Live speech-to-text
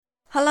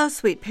Hello,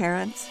 sweet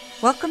parents.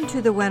 Welcome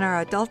to the When Our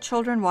Adult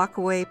Children Walk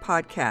Away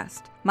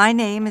podcast. My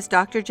name is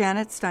Dr.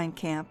 Janet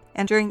Steinkamp,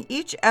 and during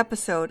each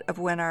episode of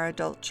When Our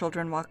Adult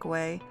Children Walk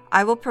Away,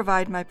 I will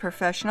provide my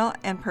professional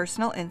and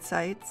personal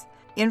insights,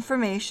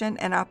 information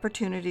and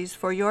opportunities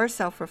for your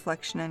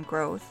self-reflection and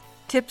growth,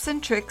 tips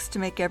and tricks to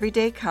make every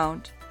day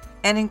count,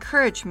 and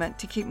encouragement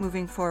to keep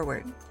moving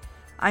forward.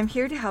 I'm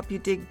here to help you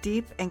dig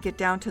deep and get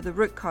down to the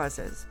root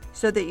causes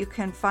so that you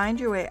can find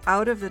your way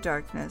out of the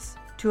darkness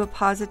to a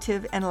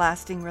positive and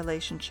lasting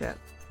relationship.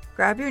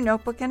 Grab your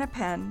notebook and a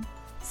pen,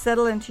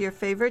 settle into your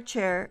favorite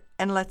chair,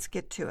 and let's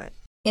get to it.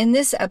 In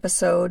this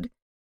episode,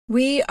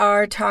 we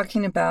are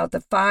talking about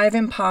the 5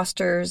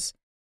 imposters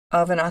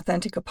of an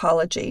authentic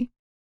apology.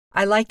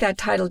 I like that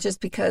title just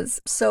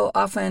because so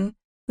often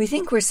we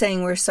think we're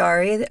saying we're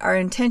sorry. Our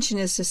intention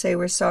is to say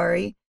we're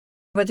sorry,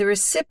 but the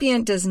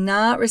recipient does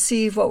not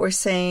receive what we're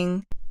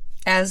saying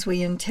as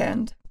we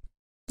intend.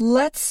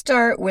 Let's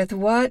start with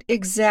what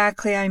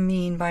exactly I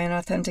mean by an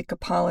authentic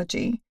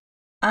apology.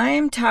 I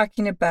am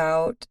talking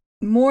about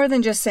more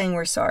than just saying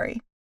we're sorry.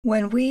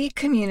 When we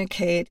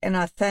communicate an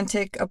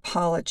authentic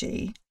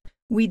apology,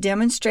 we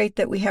demonstrate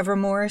that we have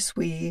remorse.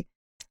 We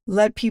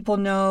let people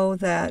know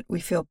that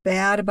we feel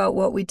bad about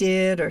what we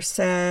did or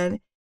said,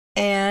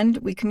 and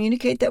we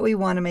communicate that we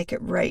want to make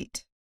it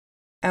right.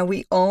 And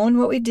we own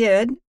what we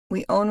did.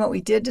 We own what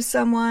we did to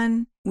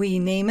someone. We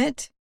name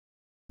it.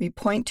 We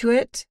point to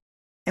it.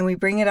 And we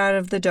bring it out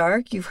of the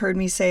dark. You've heard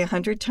me say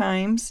 100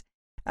 times,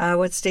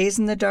 what stays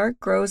in the dark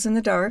grows in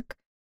the dark.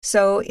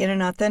 So in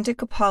an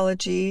authentic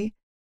apology,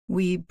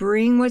 we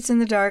bring what's in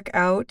the dark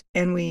out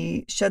and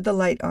we shed the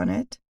light on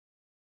it.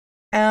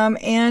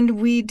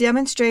 And we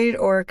demonstrate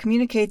or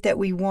communicate that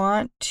we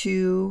want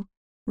to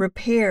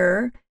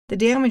repair the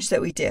damage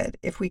that we did.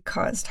 If we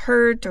caused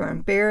hurt or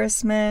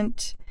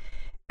embarrassment,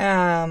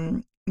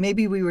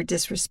 maybe we were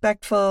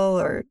disrespectful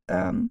or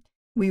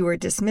we were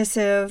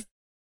dismissive.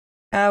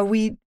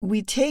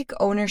 We take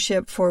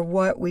ownership for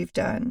what we've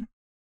done.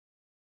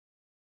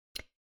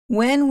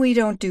 When we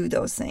don't do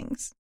those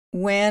things,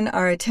 when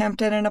our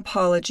attempt at an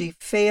apology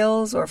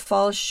fails or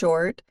falls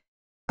short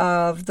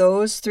of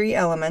those 3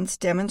 elements,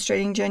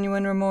 demonstrating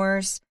genuine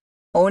remorse,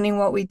 owning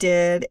what we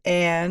did,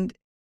 and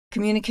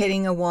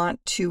communicating a want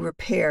to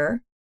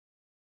repair,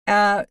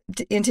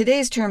 in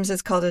today's terms,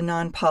 it's called a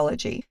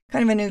non-apology.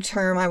 Kind of a new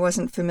term. I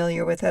wasn't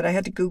familiar with it. I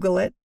had to Google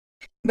it.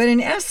 But in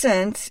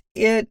essence,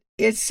 it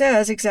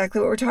says exactly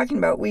what we're talking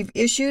about. We've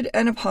issued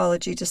an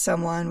apology to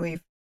someone.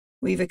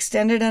 We've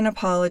extended an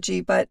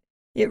apology, but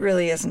it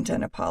really isn't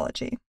an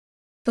apology.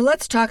 So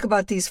let's talk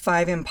about these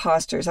 5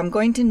 imposters. I'm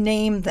going to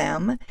name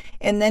them,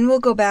 and then we'll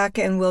go back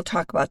and we'll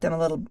talk about them a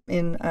little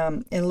in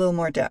a little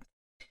more depth.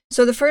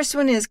 So the first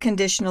one is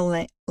conditional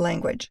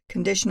language.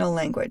 Conditional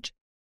language.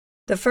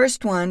 The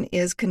first one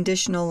is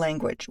conditional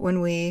language.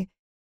 When we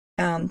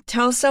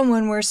tell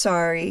someone we're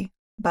sorry,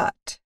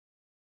 but,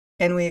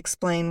 and we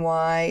explain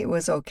why it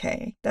was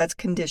okay. That's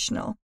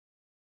conditional.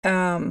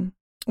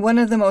 One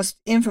of the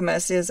most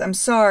infamous is, I'm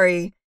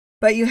sorry,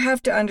 but you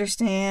have to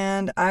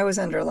understand I was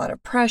under a lot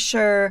of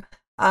pressure.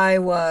 I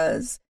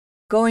was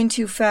going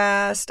too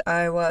fast.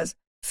 I was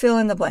fill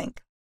in the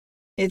blank.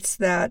 It's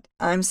that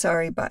I'm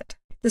sorry, but.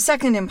 The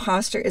second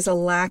imposter is a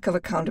lack of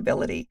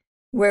accountability,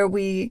 where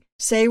we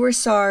say we're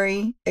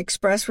sorry,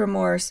 express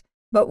remorse,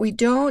 but we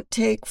don't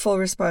take full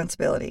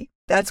responsibility.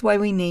 That's why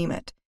we name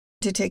it,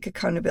 to take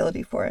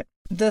accountability for it.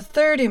 The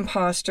third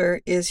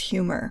imposter is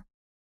humor.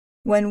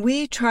 When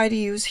we try to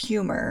use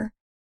humor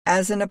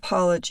as an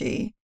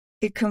apology,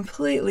 it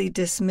completely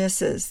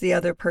dismisses the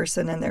other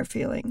person and their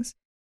feelings.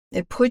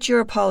 It puts your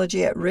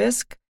apology at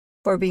risk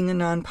for being a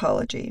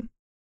non-apology.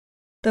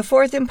 The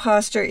fourth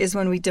imposter is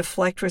when we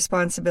deflect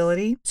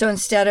responsibility. So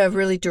instead of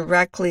really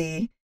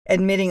directly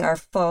admitting our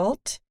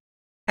fault,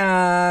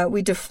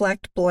 we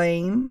deflect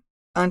blame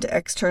onto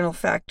external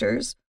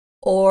factors,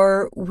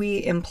 or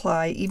we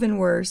imply, even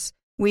worse,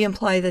 we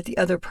imply that the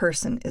other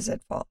person is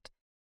at fault.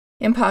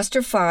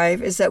 Imposter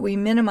 5 is that we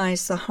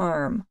minimize the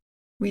harm.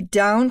 We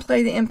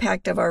downplay the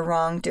impact of our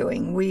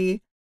wrongdoing.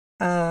 We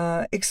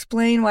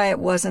explain why it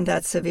wasn't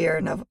that severe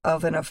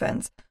of an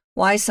offense,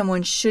 why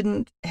someone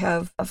shouldn't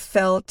have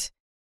felt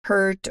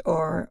hurt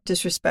or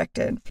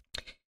disrespected.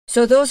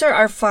 So those are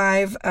our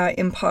 5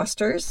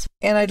 imposters,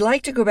 and I'd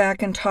like to go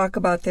back and talk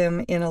about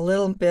them in a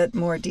little bit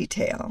more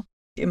detail.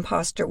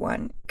 Imposter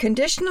 1.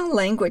 Conditional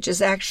language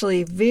is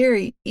actually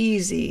very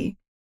easy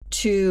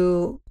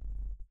to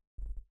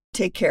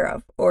take care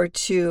of or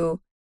to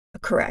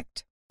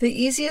correct. The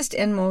easiest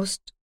and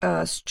most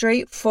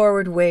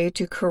straightforward way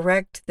to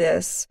correct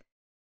this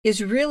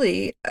is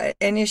really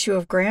an issue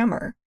of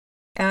grammar.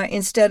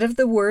 Instead of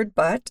the word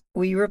but,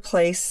 we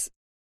replace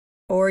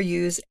or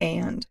use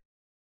and.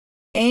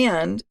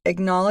 And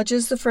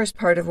acknowledges the first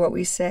part of what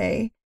we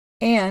say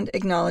and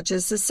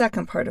acknowledges the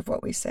second part of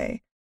what we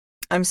say.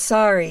 I'm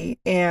sorry,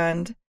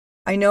 and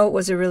I know it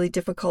was a really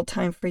difficult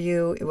time for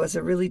you. It was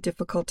a really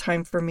difficult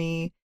time for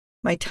me.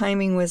 My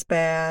timing was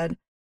bad.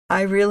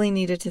 I really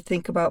needed to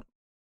think about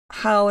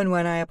how and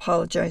when I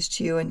apologize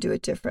to you and do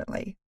it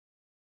differently.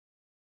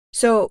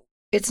 So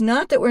it's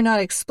not that we're not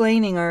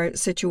explaining our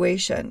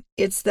situation.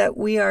 It's that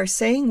we are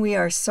saying we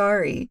are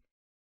sorry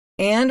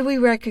and we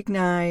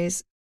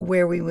recognize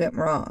where we went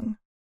wrong.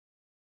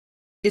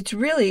 It's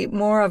really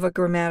more of a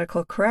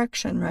grammatical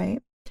correction,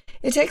 right?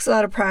 It takes a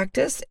lot of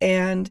practice,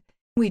 and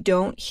we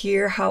don't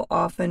hear how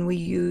often we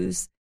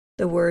use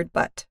the word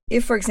but.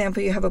 If, for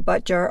example, you have a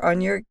but jar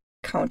on your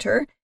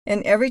counter,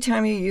 and every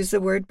time you use the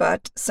word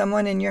but,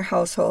 someone in your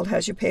household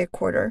has you pay a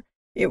quarter,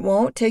 it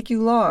won't take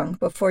you long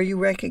before you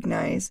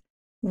recognize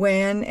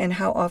when and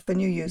how often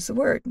you use the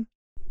word.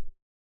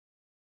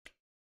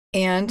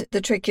 And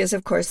the trick is,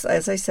 of course,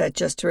 as I said,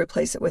 just to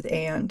replace it with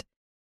and.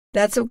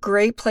 That's a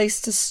great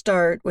place to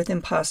start with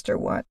imposter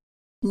 1.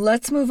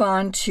 Let's move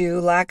on to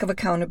lack of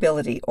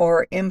accountability,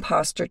 or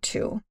imposter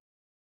 2.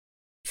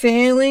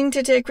 Failing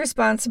to take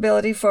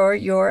responsibility for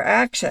your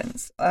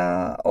actions,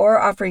 or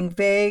offering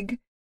vague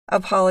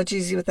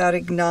apologies without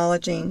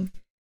acknowledging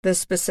the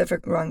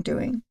specific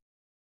wrongdoing.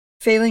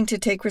 Failing to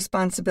take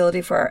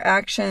responsibility for our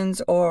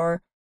actions,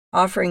 or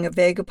offering a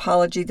vague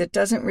apology that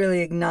doesn't really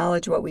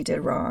acknowledge what we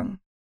did wrong.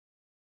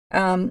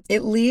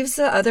 It leaves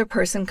the other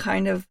person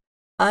kind of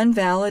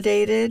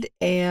unvalidated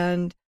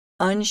and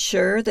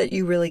unsure that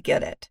you really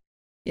get it.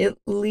 It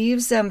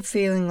leaves them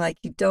feeling like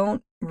you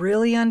don't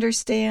really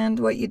understand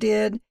what you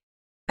did,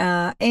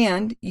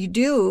 and you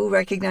do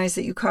recognize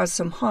that you caused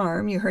some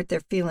harm, you hurt their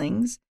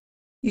feelings,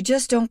 you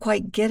just don't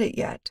quite get it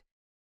yet.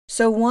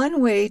 So one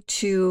way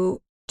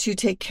to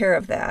take care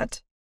of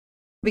that,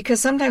 because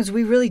sometimes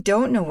we really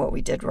don't know what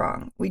we did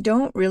wrong, we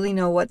don't really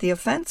know what the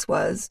offense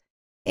was,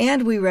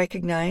 and we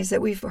recognize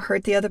that we've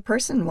hurt the other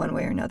person one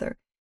way or another.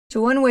 So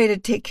one way to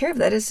take care of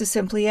that is to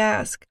simply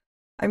ask,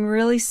 I'm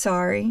really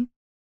sorry.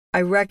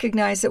 I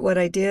recognize that what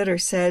I did or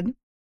said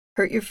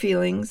hurt your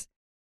feelings.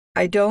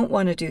 I don't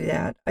want to do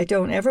that. I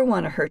don't ever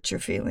want to hurt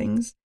your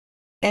feelings.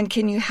 And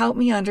can you help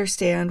me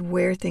understand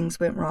where things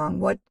went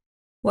wrong?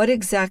 What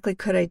exactly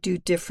could I do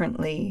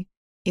differently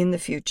in the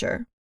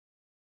future?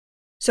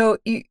 So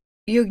you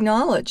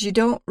acknowledge you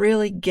don't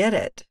really get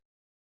it,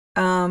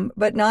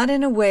 but not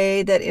in a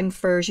way that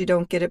infers you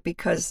don't get it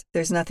because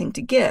there's nothing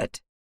to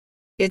get.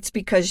 It's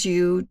because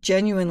you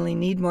genuinely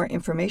need more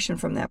information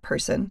from that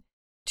person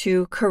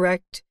to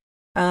correct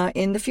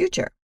in the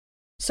future.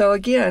 So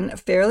again, a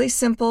fairly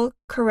simple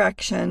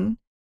correction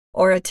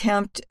or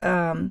attempt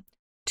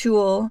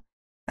tool,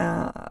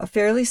 a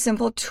fairly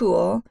simple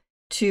tool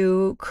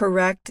to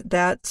correct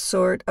that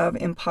sort of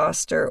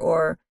imposter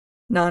or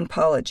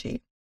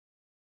non-apology.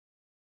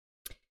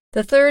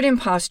 The third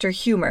imposter,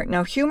 humor.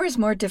 Now, humor is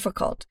more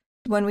difficult.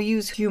 When we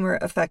use humor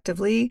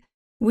effectively,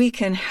 we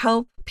can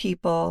help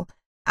people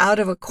out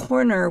of a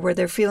corner where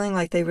they're feeling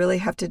like they really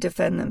have to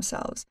defend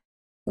themselves.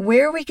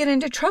 Where we get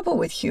into trouble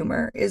with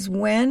humor is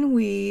when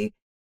we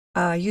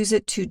use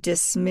it to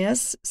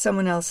dismiss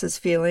someone else's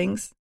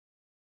feelings,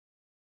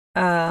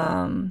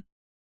 when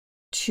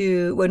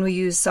we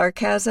use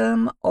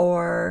sarcasm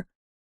or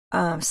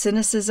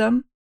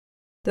cynicism.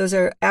 Those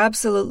are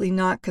absolutely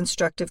not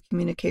constructive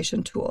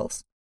communication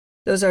tools.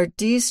 Those are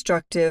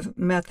destructive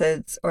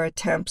methods or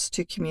attempts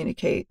to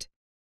communicate,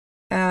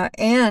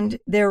 and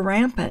they're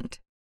rampant.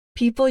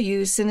 People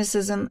use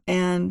cynicism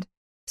and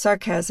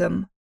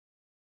sarcasm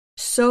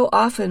so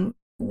often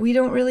we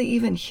don't really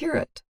even hear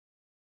it.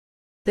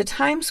 The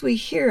times we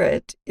hear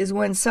it is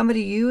when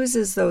somebody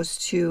uses those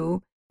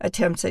two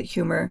attempts at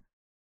humor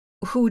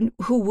who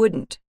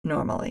wouldn't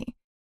normally,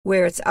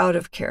 where it's out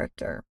of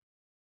character.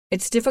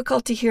 It's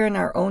difficult to hear in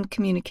our own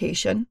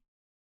communication.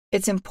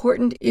 It's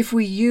important if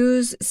we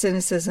use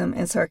cynicism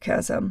and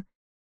sarcasm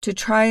to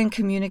try and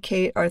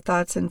communicate our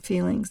thoughts and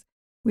feelings.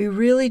 We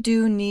really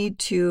do need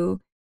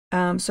to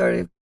sort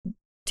of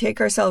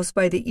take ourselves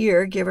by the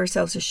ear, give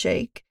ourselves a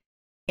shake,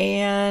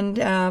 and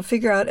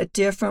figure out a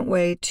different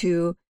way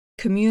to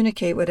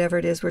communicate whatever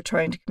it is we're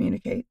trying to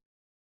communicate.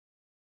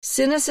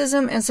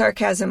 Cynicism and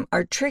sarcasm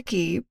are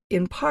tricky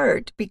in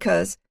part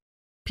because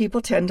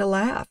people tend to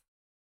laugh.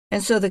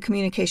 And so the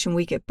communication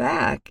we get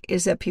back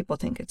is that people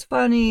think it's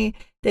funny,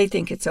 they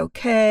think it's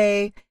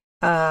okay,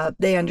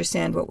 they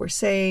understand what we're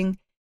saying.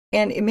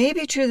 And it may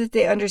be true that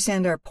they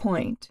understand our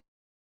point.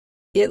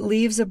 It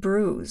leaves a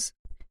bruise.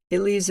 It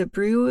leaves a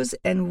bruise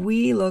and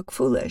we look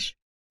foolish.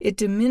 It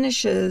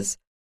diminishes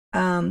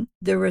the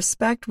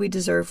respect we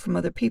deserve from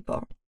other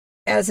people.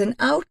 As an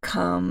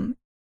outcome,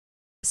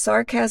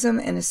 sarcasm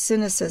and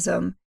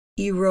cynicism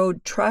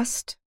erode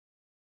trust.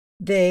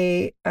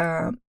 They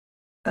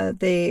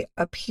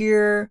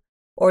appear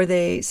or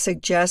they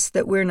suggest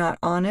that we're not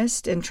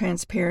honest and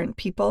transparent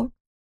people,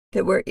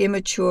 that we're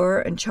immature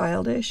and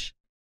childish,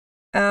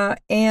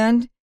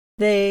 and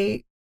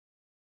they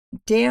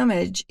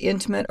damage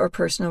intimate or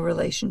personal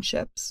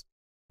relationships.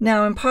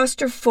 Now,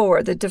 imposter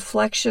 4, the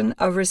deflection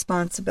of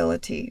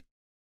responsibility.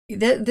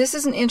 This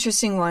is an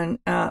interesting one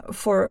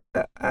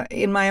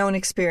in my own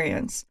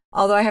experience.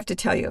 Although I have to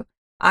tell you,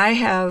 I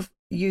have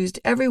used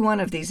every one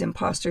of these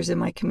imposters in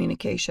my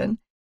communication,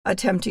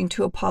 attempting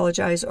to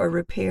apologize or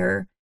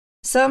repair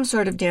some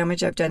sort of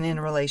damage I've done in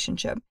a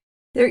relationship.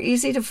 They're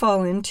easy to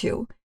fall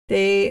into.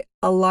 They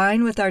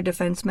align with our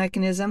defense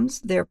mechanisms,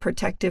 their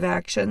protective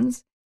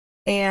actions,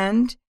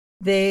 and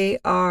they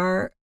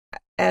are,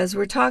 as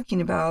we're talking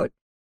about,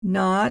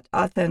 not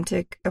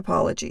authentic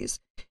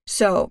apologies.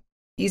 So,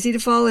 easy to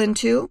fall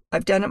into.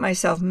 I've done it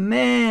myself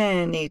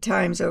many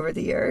times over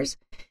the years.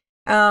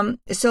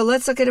 So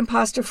let's look at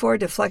imposter 4,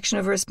 deflection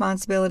of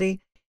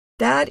responsibility.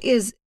 That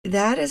is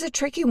a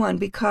tricky one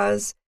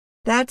because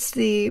that's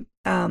the,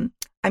 I'm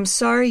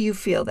sorry you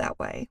feel that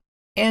way.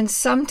 And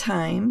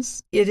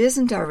sometimes it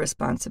isn't our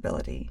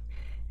responsibility.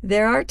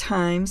 There are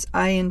times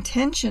I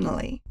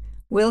intentionally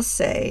will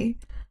say,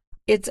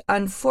 it's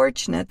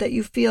unfortunate that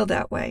you feel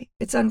that way.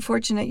 It's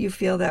unfortunate you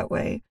feel that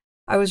way.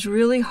 I was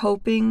really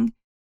hoping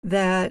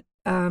that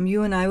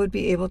you and I would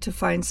be able to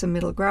find some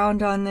middle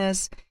ground on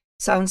this.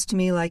 Sounds to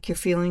me like your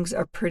feelings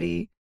are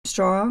pretty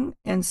strong.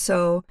 And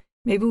so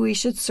maybe we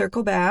should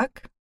circle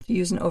back, to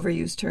use an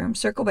overused term,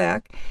 circle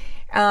back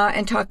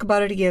and talk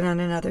about it again on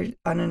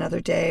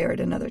another day or at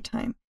another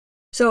time.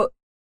 So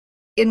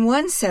in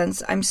one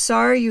sense, I'm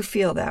sorry you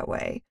feel that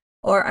way,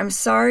 or I'm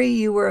sorry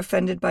you were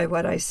offended by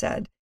what I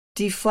said,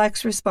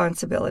 deflects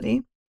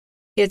responsibility.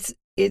 It's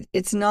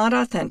not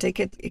authentic.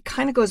 It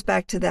kind of goes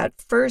back to that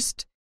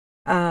first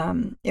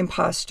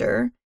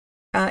imposter.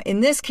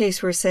 In this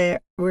case, we're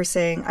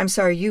saying, I'm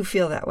sorry you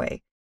feel that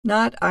way,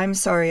 not I'm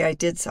sorry I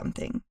did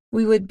something.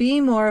 We would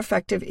be more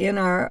effective in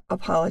our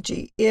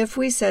apology if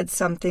we said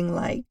something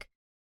like,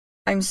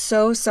 I'm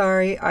so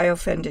sorry I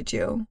offended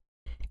you,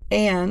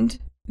 and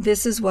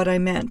this is what I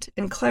meant,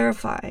 and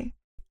clarify.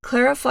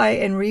 Clarify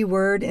and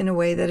reword in a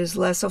way that is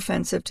less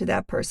offensive to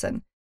that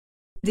person.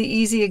 The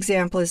easy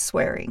example is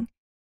swearing.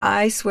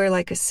 I swear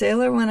like a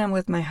sailor when I'm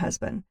with my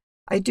husband.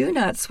 I do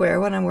not swear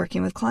when I'm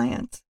working with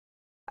clients.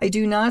 I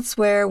do not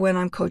swear when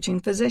I'm coaching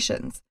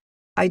physicians.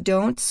 I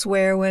don't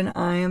swear when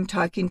I am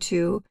talking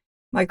to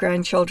my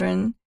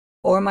grandchildren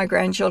or my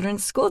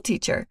grandchildren's school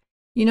teacher.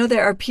 You know,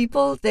 there are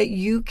people that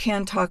you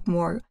can talk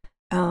more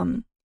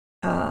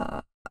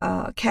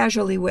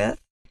casually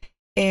with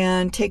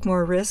and take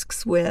more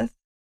risks with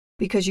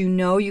because you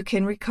know you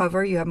can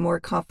recover. You have more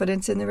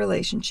confidence in the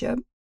relationship.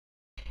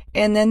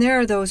 And then there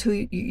are those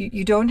who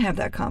you don't have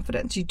that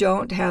confidence. You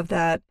don't have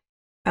that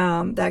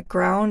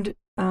ground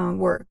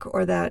work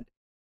or that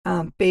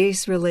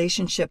base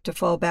relationship to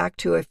fall back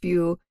to if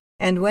you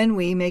and when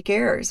we make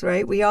errors,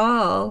 right? We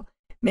all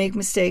make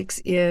mistakes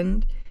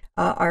in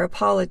our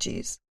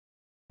apologies.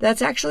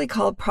 That's actually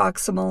called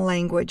proximal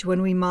language,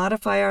 when we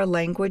modify our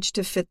language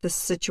to fit the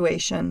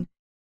situation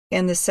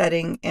and the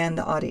setting and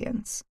the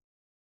audience.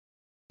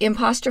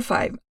 Imposter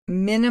 5,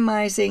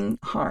 minimizing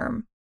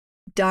harm,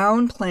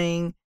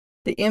 downplaying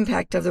the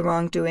impact of the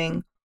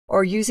wrongdoing,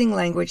 or using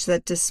language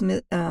that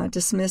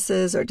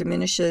dismisses or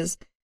diminishes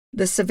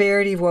the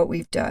severity of what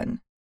we've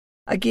done.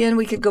 Again,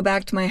 we could go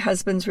back to my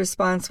husband's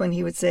response when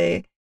he would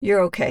say,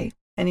 "You're okay,"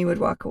 and he would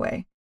walk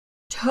away.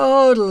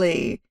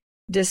 Totally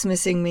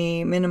dismissing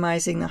me,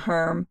 minimizing the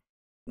harm,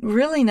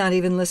 really not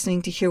even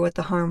listening to hear what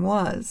the harm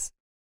was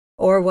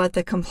or what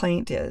the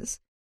complaint is.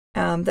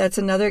 That's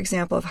another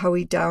example of how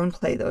we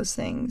downplay those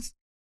things.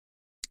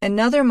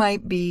 Another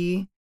might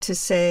be to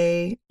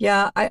say,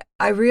 yeah,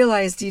 I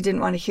realized you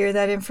didn't want to hear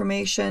that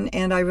information,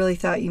 and I really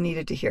thought you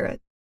needed to hear it.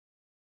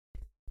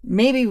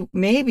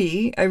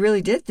 Maybe I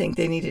really did think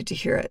they needed to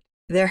hear it.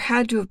 There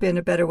had to have been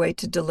a better way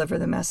to deliver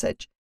the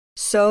message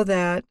so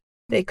that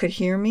they could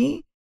hear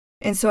me,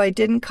 and so I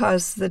didn't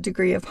cause the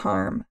degree of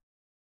harm.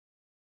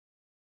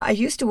 I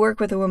used to work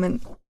with a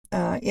woman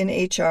in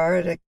HR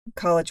at a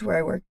college where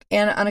I worked,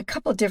 and on a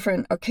couple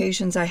different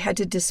occasions I had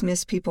to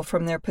dismiss people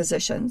from their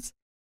positions.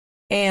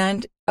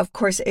 And of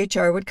course,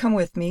 HR would come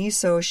with me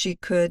so she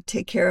could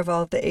take care of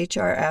all of the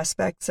HR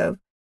aspects of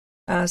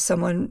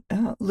someone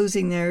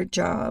losing their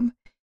job.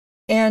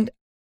 And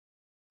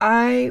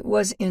I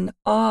was in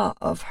awe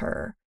of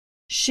her.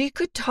 She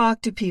could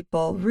talk to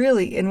people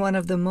really in one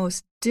of the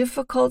most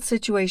difficult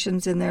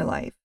situations in their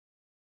life.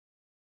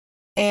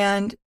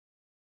 And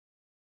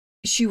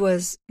she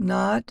was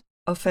not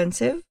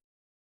offensive.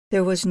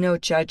 There was no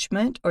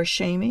judgment or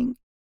shaming.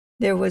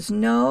 There was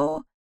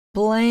no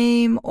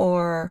blame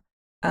or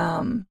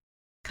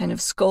kind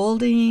of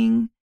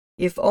scolding.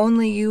 If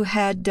only you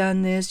had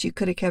done this, you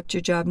could have kept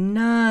your job.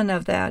 None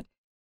of that.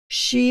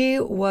 She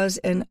was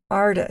an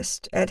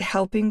artist at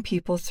helping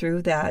people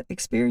through that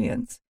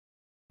experience.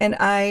 And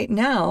I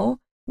now,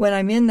 when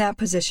I'm in that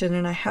position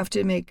and I have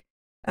to make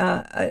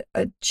a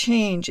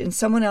change in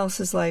someone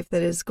else's life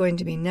that is going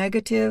to be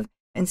negative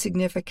and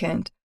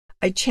significant,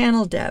 I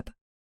channel Deb.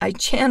 I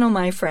channel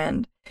my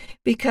friend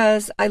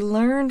because I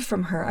learned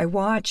from her. I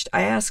watched.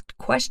 I asked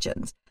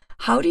questions.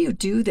 How do you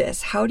do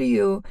this? How do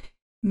you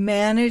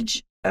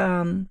manage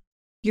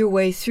your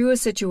way through a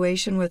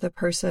situation with a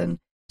person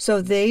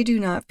so they do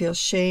not feel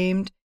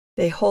shamed,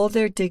 they hold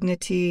their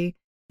dignity,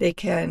 they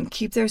can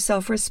keep their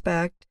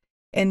self-respect,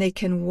 and they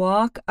can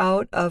walk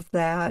out of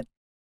that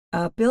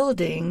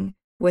building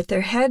with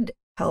their head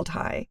held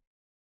high?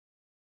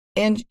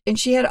 And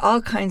she had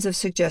all kinds of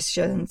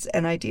suggestions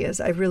and ideas.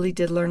 I really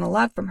did learn a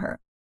lot from her.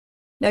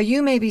 Now,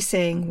 you may be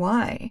saying,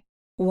 why?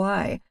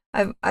 Why?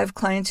 I've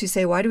clients who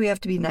say, why do we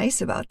have to be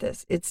nice about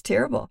this? It's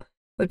terrible.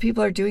 What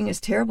people are doing is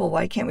terrible.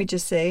 Why can't we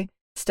just say,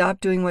 stop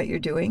doing what you're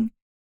doing?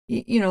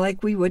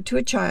 Like we would to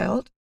a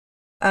child,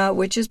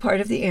 which is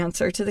part of the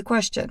answer to the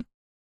question.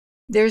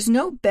 There's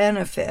no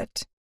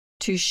benefit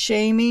to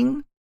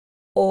shaming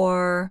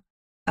or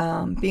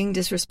being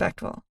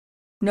disrespectful.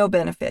 No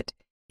benefit.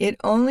 It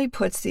only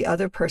puts the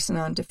other person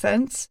on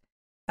defense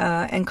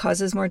and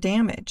causes more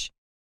damage.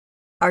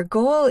 Our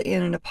goal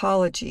in an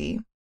apology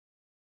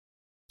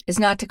is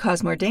not to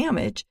cause more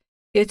damage,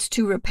 it's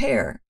to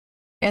repair.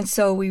 And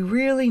so we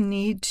really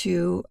need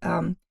to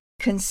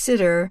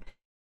consider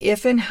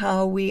if and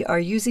how we are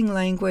using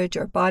language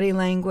or body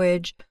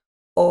language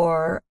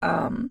or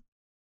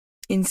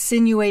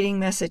insinuating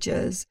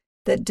messages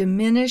that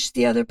diminish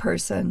the other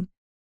person,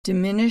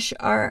 diminish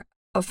our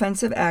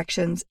offensive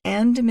actions,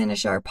 and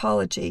diminish our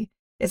apology.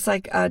 It's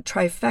like a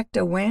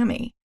trifecta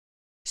whammy.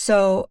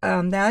 So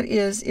that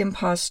is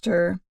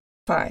imposter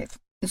 5.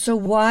 So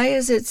why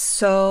is it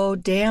so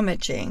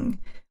damaging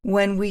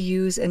when we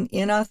use an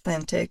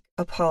inauthentic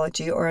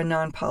apology or a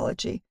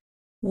non-apology?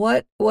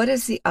 What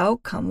is the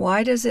outcome?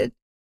 Why does it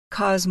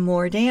cause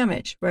more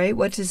damage, right?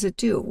 What does it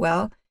do?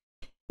 Well,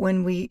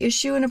 when we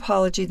issue an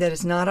apology that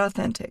is not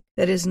authentic,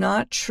 that is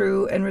not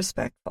true and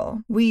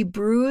respectful, we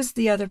bruise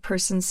the other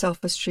person's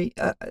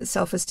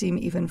self-esteem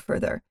even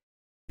further,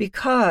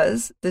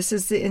 because this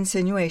is the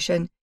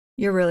insinuation,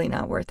 you're really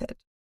not worth it.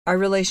 Our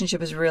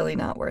relationship is really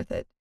not worth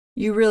it.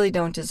 You really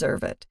don't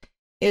deserve it.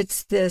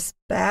 It's this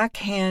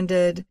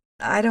backhanded,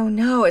 I don't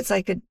know, it's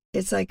like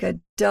a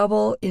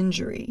double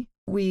injury.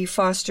 We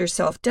foster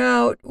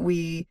self-doubt,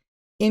 we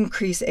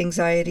increase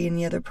anxiety in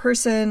the other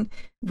person,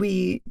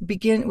 we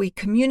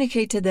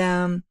communicate to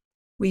them,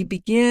 we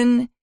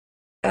begin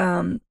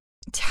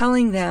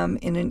telling them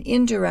in an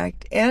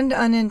indirect and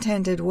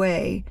unintended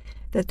way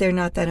that they're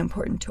not that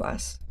important to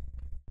us.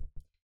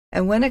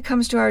 And when it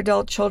comes to our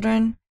adult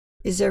children,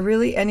 is there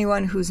really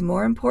anyone who's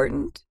more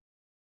important?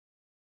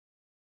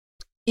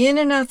 In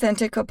an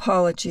authentic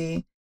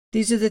apology,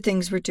 these are the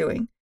things we're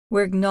doing.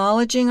 We're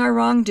acknowledging our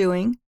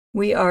wrongdoing.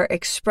 We are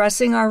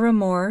expressing our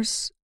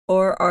remorse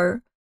or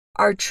our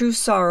true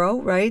sorrow,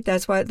 right?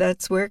 That's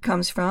where it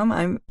comes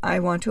from. I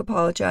want to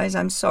apologize.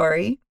 I'm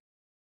sorry.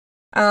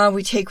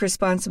 We take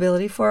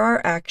responsibility for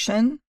our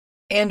action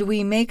and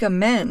we make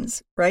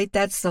amends, right?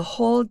 That's the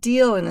whole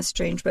deal in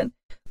estrangement.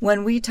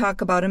 When we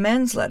talk about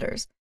amends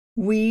letters,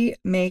 we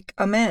make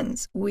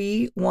amends.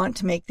 We want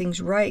to make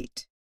things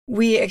right.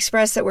 We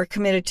express that we're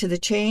committed to the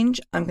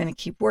change. I'm going to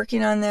keep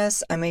working on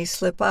this. I may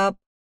slip up.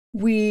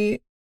 We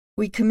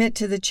commit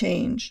to the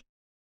change.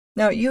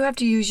 Now, you have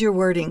to use your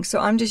wording. So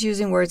I'm just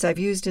using words I've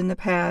used in the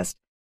past,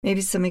 maybe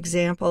some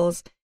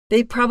examples.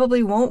 They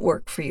probably won't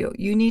work for you.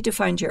 You need to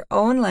find your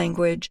own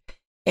language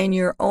and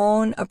your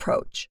own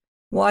approach.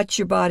 Watch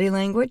your body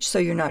language so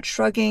you're not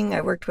shrugging.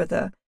 I worked with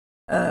a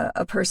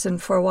person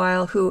for a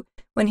while who,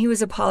 when he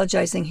was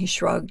apologizing, he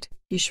shrugged.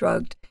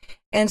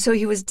 And so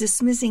he was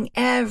dismissing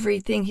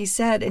everything he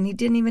said, and he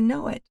didn't even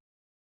know it.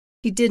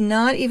 He did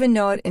not even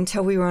know it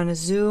until we were on a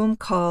Zoom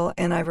call,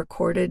 and I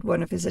recorded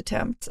one of his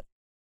attempts.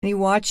 And he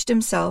watched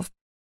himself,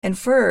 and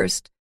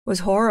first was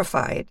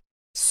horrified,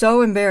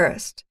 so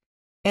embarrassed.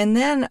 And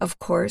then, of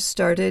course,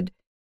 started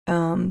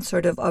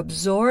sort of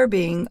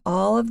absorbing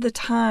all of the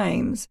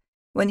times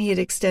when he had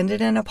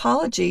extended an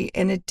apology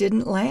and it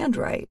didn't land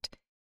right.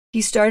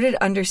 He started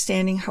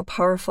understanding how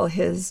powerful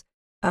his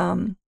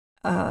nonverbal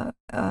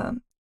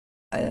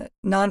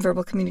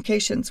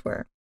communications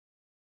were.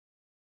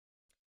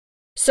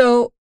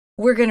 So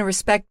we're going to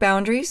respect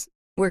boundaries.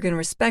 We're going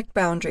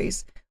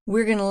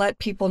to let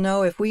people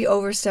know if we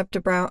overstepped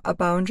a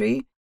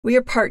boundary, we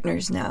are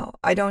partners now.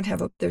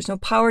 There's no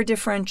power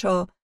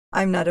differential.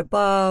 I'm not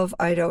above.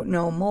 I don't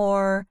know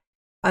more.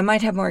 I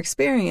might have more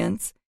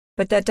experience,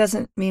 but that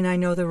doesn't mean I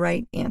know the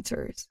right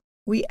answers.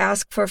 We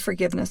ask for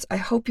forgiveness. I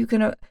hope you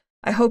can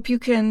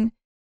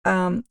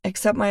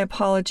accept my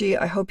apology.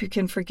 I hope you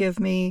can forgive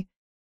me.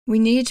 We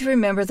need to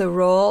remember the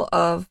role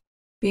of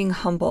being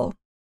humble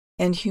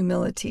and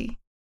humility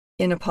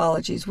in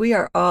apologies. We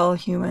are all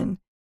human.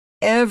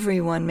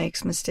 Everyone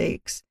makes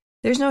mistakes.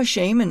 There's no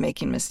shame in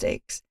making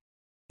mistakes.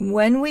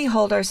 When we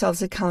hold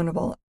ourselves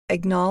accountable,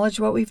 acknowledge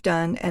what we've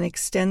done, and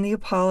extend the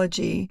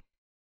apology,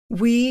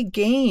 we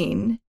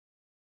gain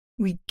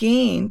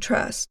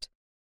trust.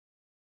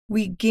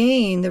 We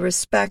gain the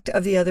respect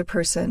of the other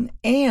person,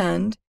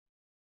 and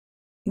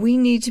we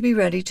need to be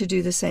ready to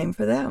do the same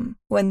for them.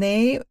 When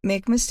they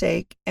make a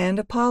mistake and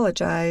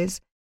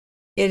apologize,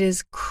 it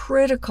is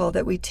critical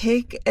that we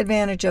take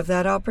advantage of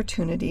that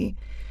opportunity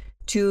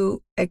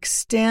to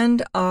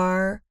extend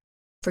our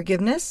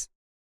forgiveness,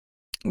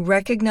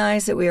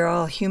 recognize that we are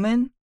all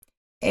human,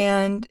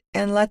 and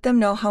let them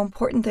know how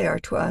important they are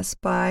to us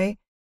by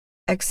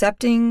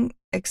accepting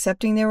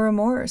their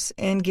remorse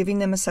and giving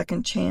them a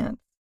second chance.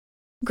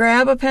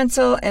 Grab a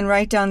pencil and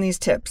write down these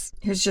tips.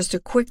 Here's just a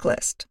quick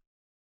list.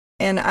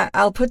 And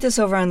I'll put this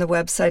over on the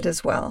website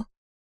as well.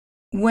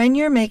 When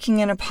you're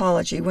making an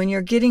apology, when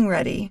you're getting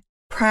ready,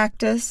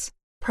 practice.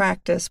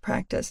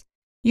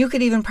 You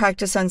could even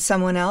practice on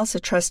someone else, a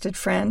trusted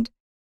friend.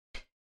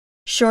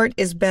 Short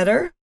is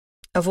better.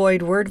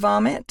 Avoid word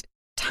vomit.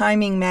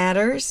 Timing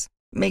matters.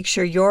 Make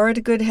sure you're at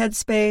a good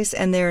headspace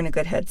and they're in a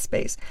good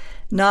headspace.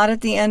 Not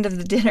at the end of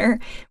the dinner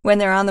when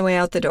they're on the way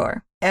out the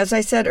door. As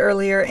I said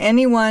earlier,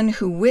 anyone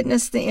who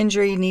witnessed the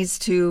injury needs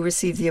to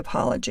receive the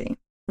apology.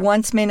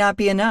 Once may not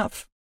be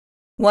enough.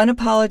 One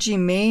apology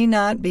may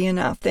not be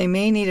enough. They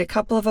may need a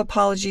couple of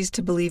apologies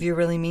to believe you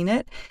really mean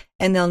it,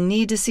 and they'll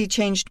need to see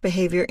changed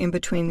behavior in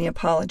between the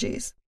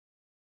apologies.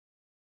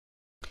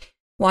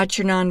 Watch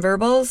your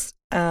nonverbals,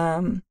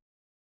 and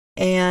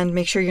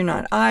make sure you're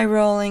not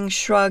eye-rolling,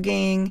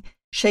 shrugging,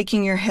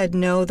 shaking your head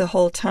no the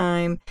whole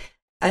time.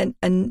 A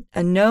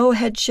no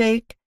head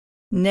shake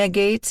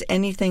negates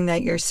anything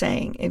that you're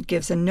saying. It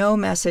gives a no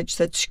message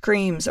that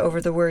screams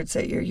over the words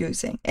that you're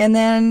using. And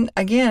then,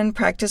 again,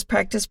 practice,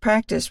 practice,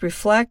 practice.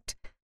 Reflect,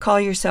 call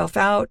yourself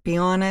out, be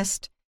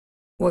honest.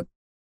 What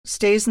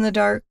stays in the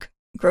dark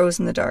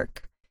grows in the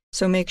dark.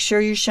 So make sure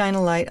you shine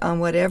a light on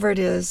whatever it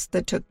is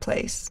that took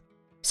place.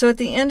 So at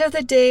the end of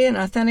the day, an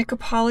authentic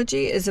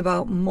apology is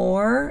about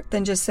more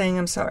than just saying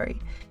I'm sorry.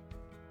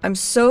 I'm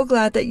so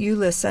glad that you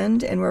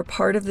listened and were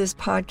part of this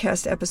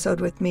podcast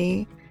episode with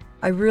me.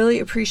 I really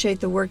appreciate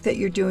the work that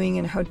you're doing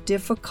and how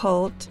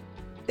difficult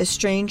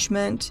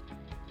estrangement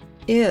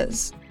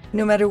is,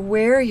 no matter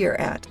where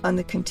you're at on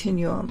the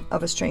continuum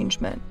of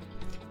estrangement.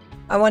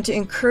 I want to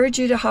encourage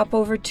you to hop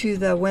over to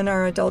the When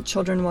Our Adult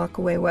Children Walk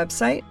Away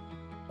website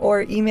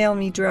or email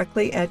me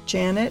directly at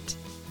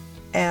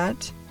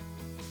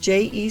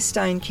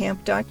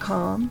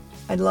janet@jesteinkamp.com.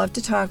 I'd love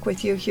to talk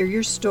with you, hear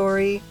your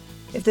story.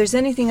 If there's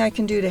anything I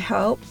can do to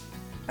help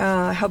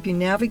you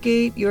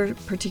navigate your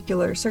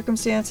particular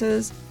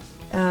circumstances.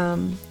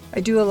 I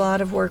do a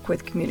lot of work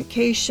with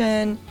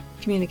communication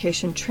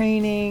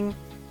training,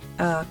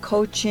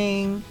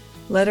 coaching,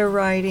 letter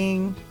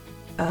writing,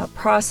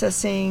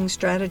 processing,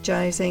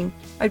 strategizing.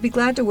 I'd be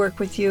glad to work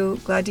with you,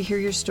 glad to hear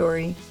your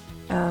story.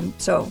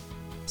 So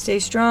stay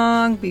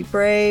strong, be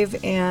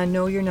brave, and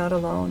know you're not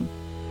alone.